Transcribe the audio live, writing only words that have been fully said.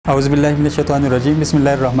Auzubillahiminash-shaytanir-rajim.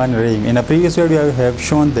 Bismillahir-rahmanir-rahim. In a previous video I have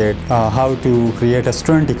shown that how to create a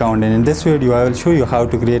student account, and in this video I will show you how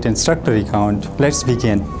to create instructor account. Let's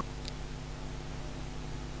begin.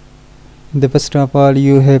 First of all,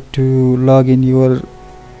 you have to log in your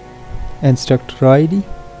instructor ID.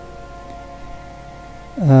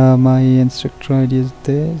 My instructor ID is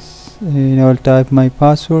this, and I will type my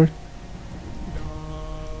password.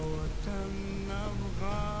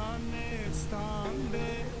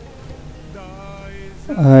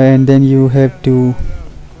 And then you have to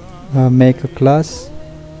make a class.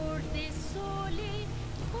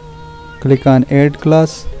 Click on add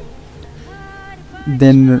class,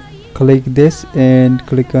 then click this and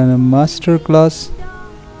click on a master class.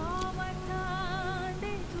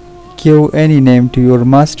 Give any name to your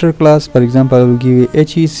master class. For example, I will give you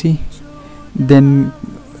HEC. Then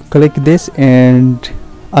click this and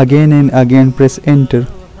again press enter.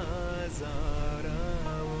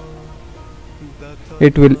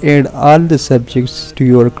 It will add all the subjects to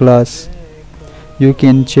your class. You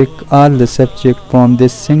can check all the subjects from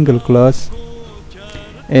this single class,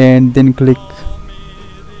 and then click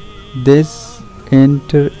this,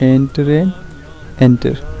 enter and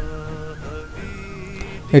enter.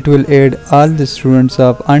 It will add all the students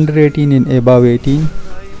of under 18 and above 18.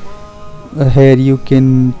 Here you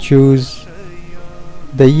can choose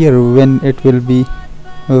the year when it will be.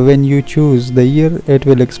 When you choose the year, it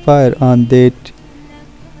will expire on that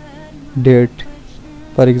date.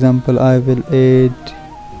 For example, I will add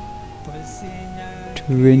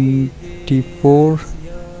 24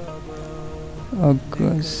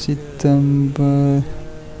 August, September,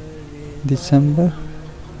 December.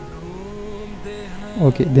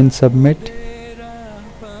 Okay, then submit.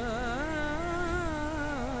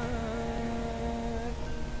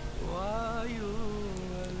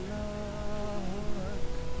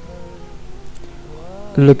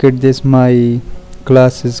 Look at this, my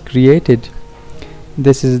class is created.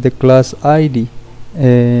 This is the class ID,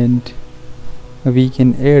 and we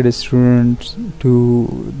can add a student to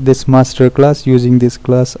this master class using this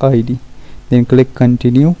class ID. Then click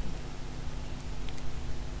continue.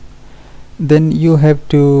 Then you have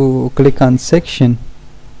to click on section.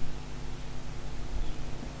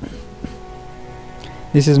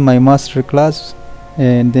 This is my master class,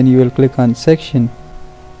 and then you will click on section.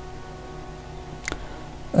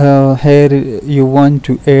 Here you want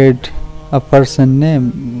to add a person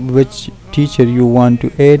name, which teacher you want to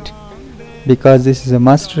add, because this is a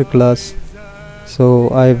master class. So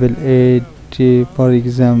I will add, for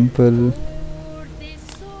example,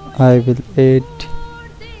 I will add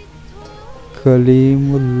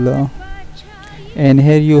Kalimullah, and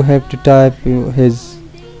here you have to type his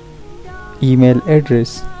email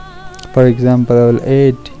address. For example, I will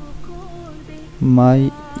add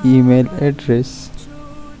my email address,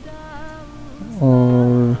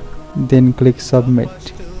 or then click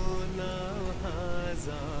submit.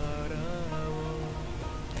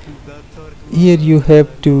 Here you have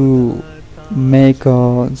to make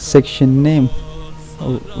a section name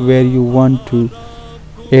where you want to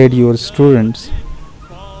add your students.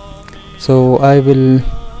 So I will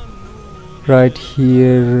write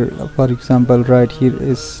here, for example, write here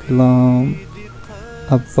Islamabad,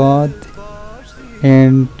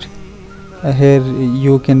 and here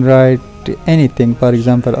you can write anything. For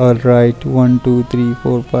example, I'll write 1 2 3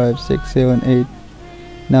 4 5 6 7 8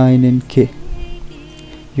 9 and K.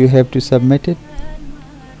 You have to submit it.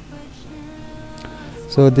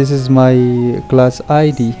 So this is my class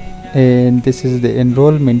ID, and this is the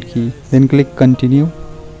enrollment key. Then click continue.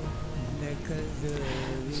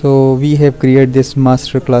 So we have created this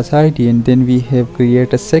master class ID, and then we have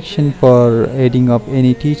created a section for adding up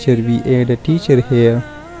any teacher. We add a teacher here,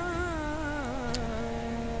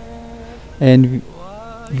 and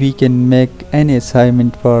we can make any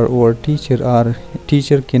assignment for our teacher, or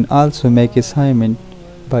teacher can also make assignment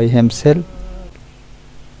by himself.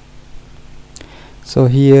 So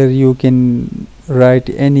here you can write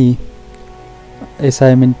any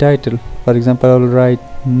assignment title. For example, I will write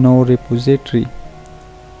no repository.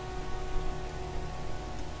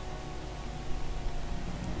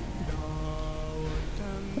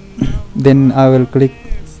 Then I will click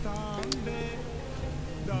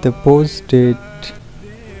the post date.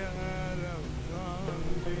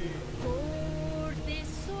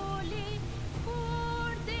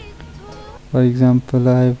 For example,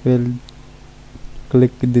 I will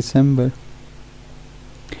click December.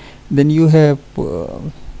 Then you have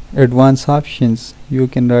advanced options. You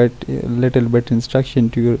can write a little bit instruction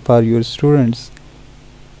to for your students,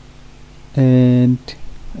 and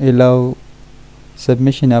allow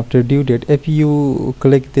submission after due date. If you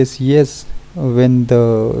click this yes, when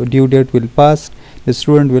the due date will pass, the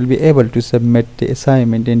student will be able to submit the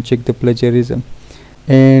assignment and check the plagiarism.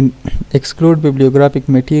 And exclude bibliographic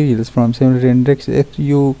materials from similar index. If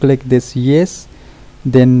you click this yes,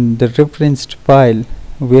 then the referenced file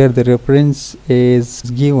where the reference is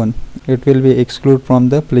given, it will be excluded from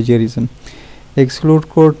the plagiarism. Exclude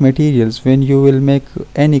code materials. When you will make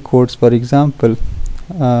any codes, for example,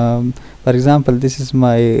 this is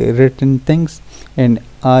my written things, and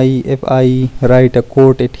if I write a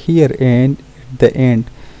quote at here and at the end,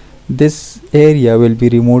 this area will be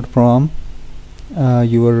removed from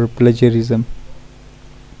your plagiarism.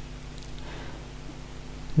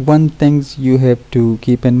 One things you have to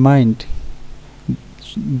keep in mind,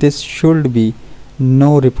 this should be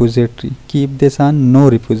no repository. Keep this on no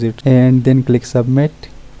repository and then click submit.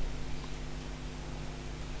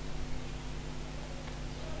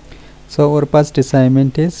 So our first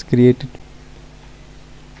assignment is created.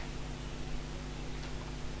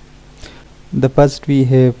 The first we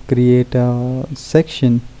have create a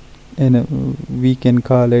section, and we can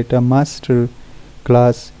call it a master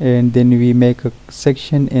class, and then we make a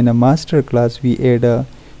section in a master class. We add a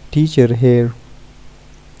teacher here,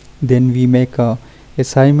 then we make a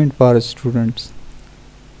assignment for students.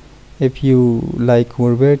 If you like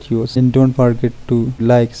our videos, then don't forget to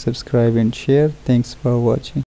like, subscribe and share. Thanks for watching.